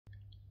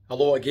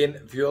Hello again,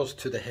 viewers,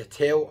 to the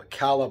Hotel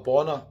Cala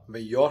Bona,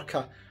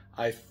 Mallorca.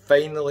 I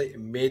finally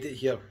made it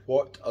here.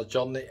 What a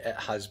journey it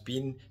has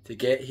been to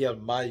get here,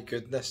 my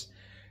goodness.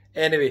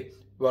 Anyway,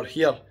 we're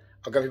here.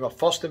 I'll give you my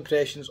first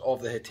impressions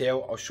of the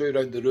hotel. I'll show you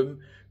around the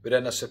room. We're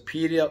in a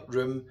superior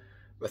room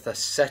with a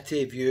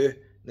city view.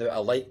 Now, I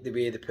like the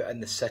way they put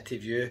in the city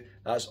view.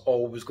 That's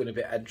always going to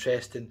be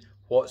interesting.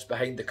 What's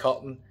behind the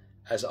curtain?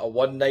 Is it a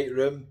one night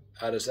room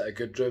or is it a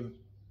good room?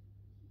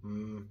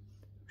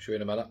 Show you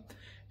in a minute.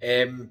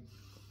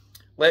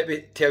 Let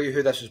me tell you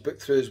who this was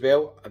booked through as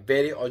well. A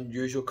very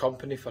unusual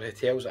company for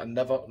hotels I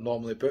never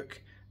normally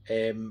book.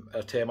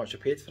 I'll tell you how much I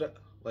paid for it.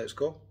 Let's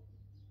go.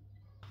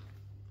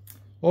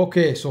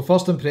 Okay, so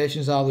first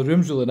impressions are the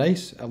room's really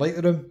nice. I like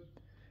the room.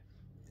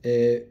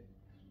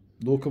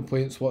 No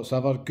complaints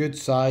whatsoever. Good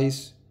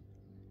size.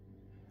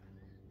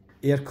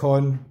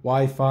 Aircon,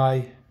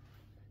 Wi-Fi.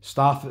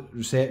 Staff at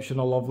reception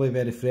are lovely,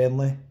 very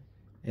friendly.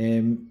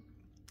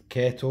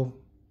 Kettle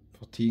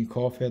for tea and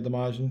coffee, I'd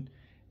imagine.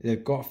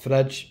 They've got a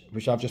fridge,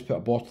 which I've just put a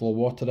bottle of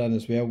water in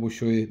as well. We'll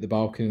show you the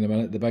balcony in a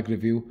minute, the big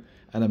reveal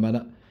in a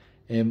minute.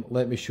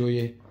 Let me show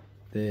you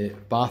the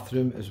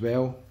bathroom as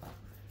well.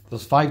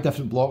 There's 5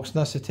 different blocks in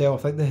this hotel. I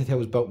think the hotel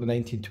was built in the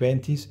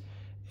 1920s.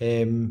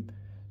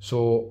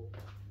 So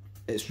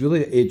it's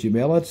really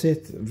HML, I'd say.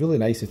 It's a really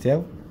nice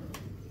hotel.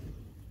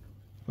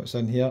 What's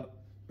in here?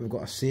 We've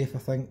got a safe, I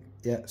think.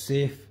 Yeah,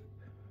 safe.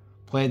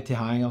 Plenty of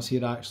hangers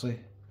here actually.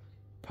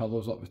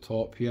 Pillows up the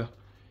top here.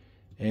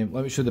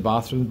 Let me show the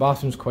bathroom. The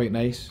bathroom's quite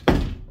nice.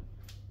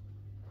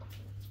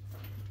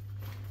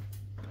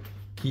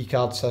 Key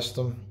card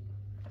system.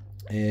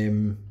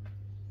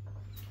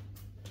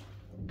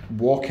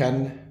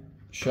 Walk-in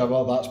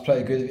shower, that's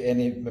pretty good. If you have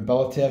any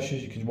mobility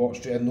issues, you can walk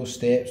straight in, no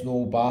steps,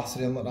 no bath or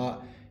anything like that.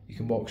 You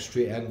can walk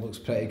straight in, looks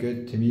pretty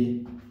good to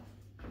me.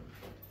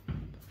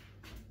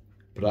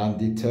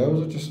 Branded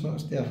towels, I just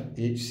noticed there.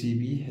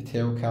 HCB,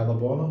 Hotel Cala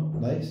Bona,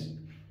 nice.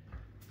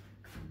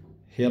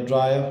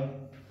 Hairdryer.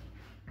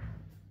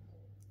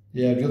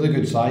 Yeah, really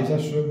good size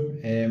this room,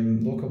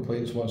 no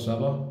complaints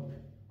whatsoever.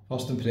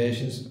 First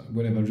impressions, I'm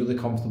going to have a really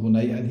comfortable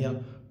night in here,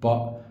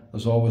 but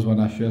there's always one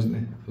issue, isn't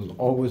there? There's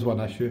always one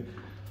issue.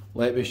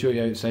 Let me show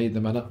you outside in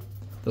a minute.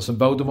 There's some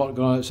building work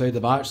going on outside.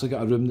 They've actually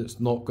got a room that's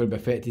not going to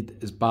be affected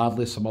as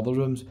badly as some other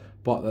rooms,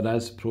 but there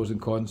is pros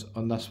and cons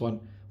on this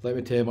one. Let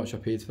me tell you how much I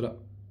paid for it.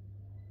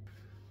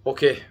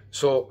 Okay,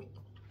 so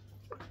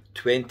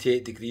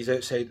 28 degrees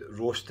outside,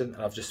 roasting,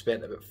 and I've just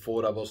spent about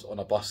 4 hours on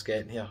a bus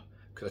getting here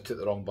because I took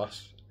the wrong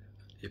bus.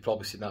 You've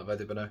probably seen that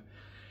video by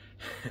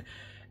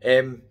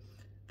now.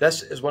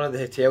 This is one of the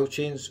hotel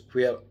chains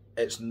where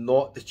it's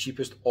not the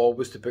cheapest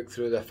always to book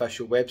through the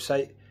official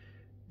website.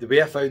 The way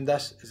I found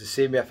this is the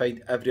same way I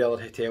find every other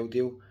hotel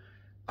deal.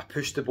 I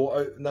pushed the boat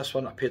out on this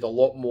one. I paid a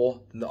lot more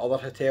than the other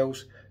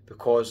hotels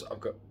because I've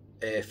got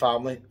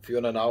family,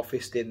 Fiona and Alfie,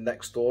 staying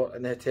next door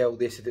in the hotel.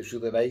 They said it's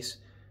really nice.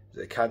 Is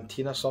it a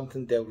canteen or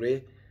something, Del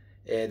Rey?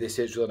 They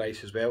said it's really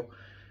nice as well.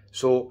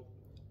 So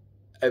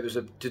it was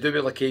to do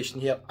with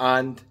location here,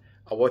 and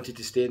I wanted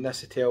to stay in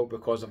this hotel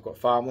because I've got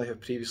family who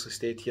have previously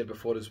stayed here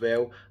before as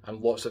well,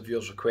 and lots of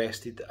viewers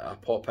requested that I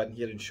pop in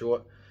here and show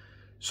it.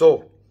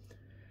 So,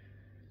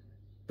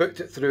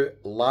 booked it through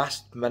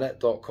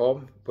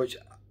lastminute.com, which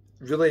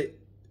really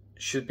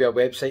should be a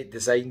website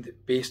designed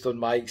based on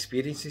my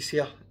experiences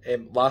here.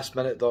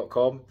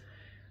 Lastminute.com.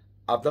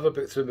 I've never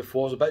booked through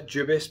before. I was a bit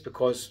dubious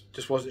because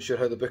just wasn't sure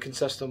how the booking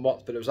system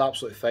worked, but it was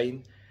absolutely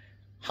fine.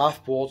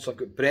 Half board, so I've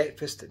got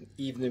breakfast and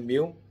evening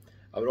meal.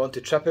 I went on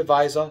to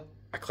TripAdvisor.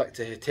 I clicked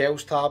the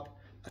hotels tab,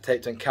 I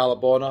typed in Cala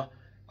Bona,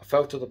 I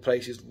filtered the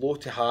prices low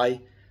to high,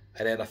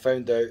 and then I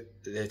found out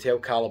that the Hotel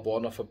Cala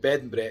Bona for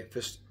bed and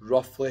breakfast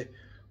roughly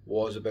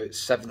was about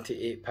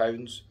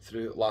 £78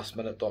 through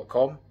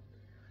lastminute.com,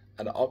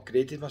 and I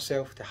upgraded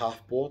myself to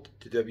half board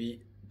to do a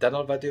wee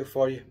dinner video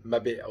for you.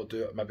 Maybe I'll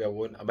do it, maybe I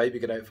won't. I might be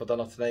going out for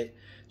dinner tonight,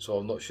 so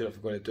I'm not sure if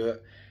I'm going to do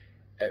it.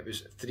 It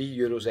was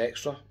 €3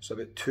 extra, so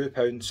about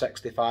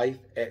 £2.65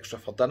 extra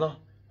for dinner.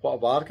 What a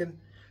bargain.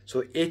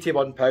 So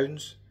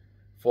 £81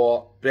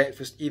 for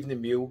breakfast, evening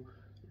meal.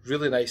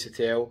 Really nice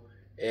hotel,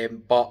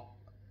 but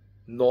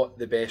not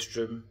the best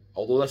room.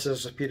 Although this is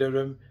a superior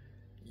room,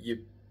 you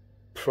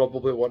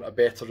probably want a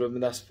better room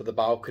than this for the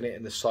balcony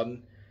and the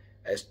sun.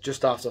 It's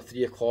just after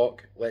 3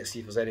 o'clock. Let's see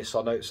if there's any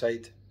sun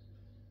outside.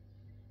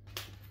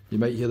 You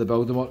might hear the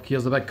building work.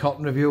 Here's the big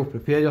curtain reveal.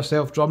 Prepare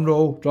yourself, drum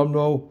roll, drum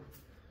roll.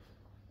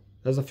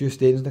 There's a few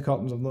stains in the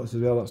curtains I've noticed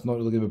as well. That's not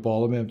really going to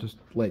bother me, I'm just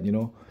letting you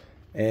know.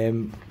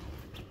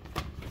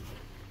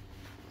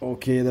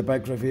 Okay, the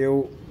big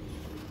reveal.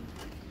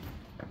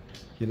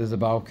 Here is the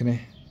balcony,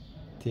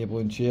 table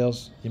and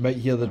chairs. You might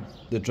hear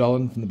the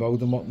drilling from the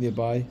building work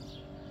nearby.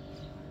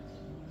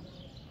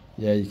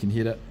 Yeah, you can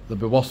hear it. There'll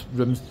be worse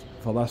rooms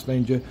for this,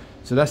 mind you.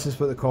 So this is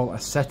what they call a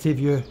city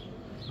view.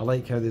 I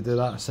like how they do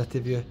that, a city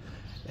view.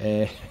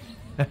 It's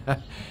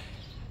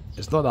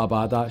not that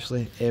bad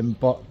actually,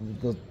 but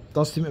there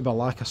does seem to be a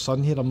lack of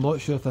sun here. I'm not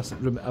sure if this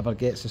room ever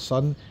gets the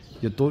sun.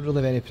 You don't really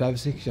have any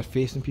privacy because you're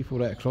facing people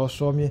right across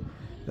from you.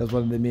 There's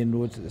one of the main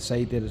roads at the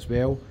side there as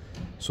well.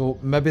 So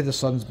maybe the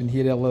sun's been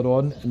here earlier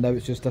on and now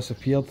it's just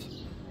disappeared.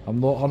 I'm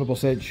not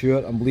 100%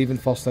 sure. I'm leaving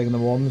first thing in the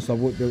morning, so I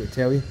won't be able to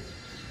tell you.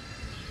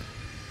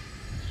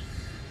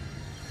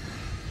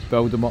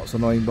 Building up's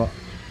annoying, but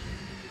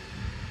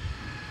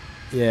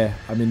yeah,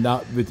 I mean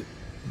that would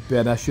be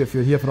an issue if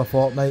you're here for a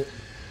fortnight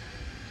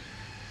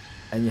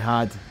and you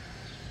had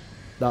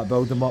that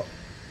building up.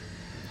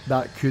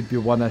 That could be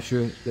one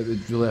issue that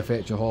would really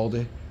affect your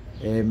holiday.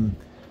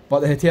 But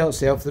the hotel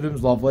itself, the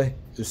room's lovely,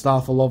 the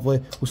staff are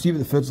lovely. We'll see what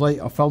the food's like.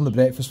 I'll film the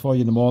breakfast for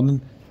you in the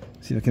morning.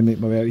 See if I can make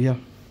my way out here.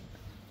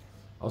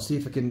 I'll see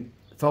if I can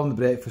film the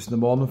breakfast in the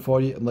morning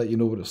for you and let you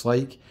know what it's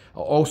like.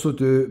 I'll also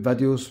do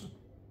videos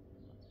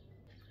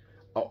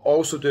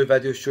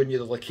showing you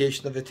the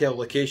location of the hotel. The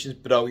location's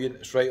brilliant,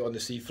 it's right on the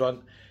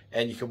seafront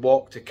and you can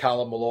walk to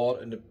Cala Bona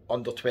in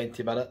under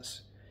 20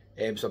 minutes.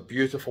 It's a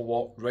beautiful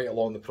walk right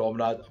along the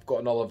promenade. I've got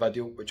another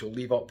video which I'll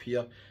leave up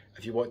here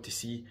if you want to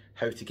see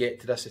how to get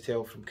to this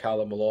hotel from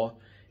Cala Bona.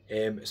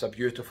 It's a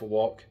beautiful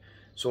walk.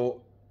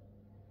 So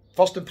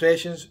first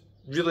impressions,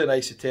 really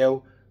nice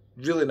hotel,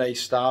 really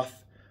nice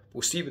staff.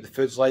 We'll see what the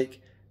food's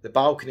like. The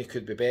balcony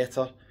could be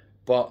better,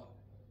 but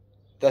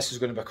this is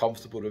going to be a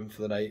comfortable room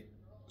for the night.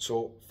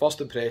 So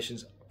first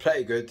impressions,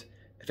 pretty good.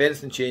 If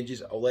anything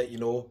changes, I'll let you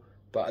know.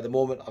 But at the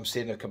moment, I'm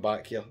saying I'll come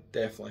back here,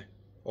 definitely.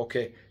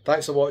 Okay,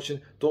 thanks for watching.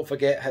 Don't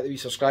forget, hit the wee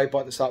subscribe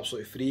button, it's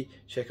absolutely free.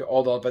 Check out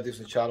all the other videos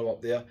on the channel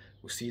up there.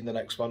 We'll see you in the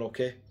next one,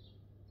 okay?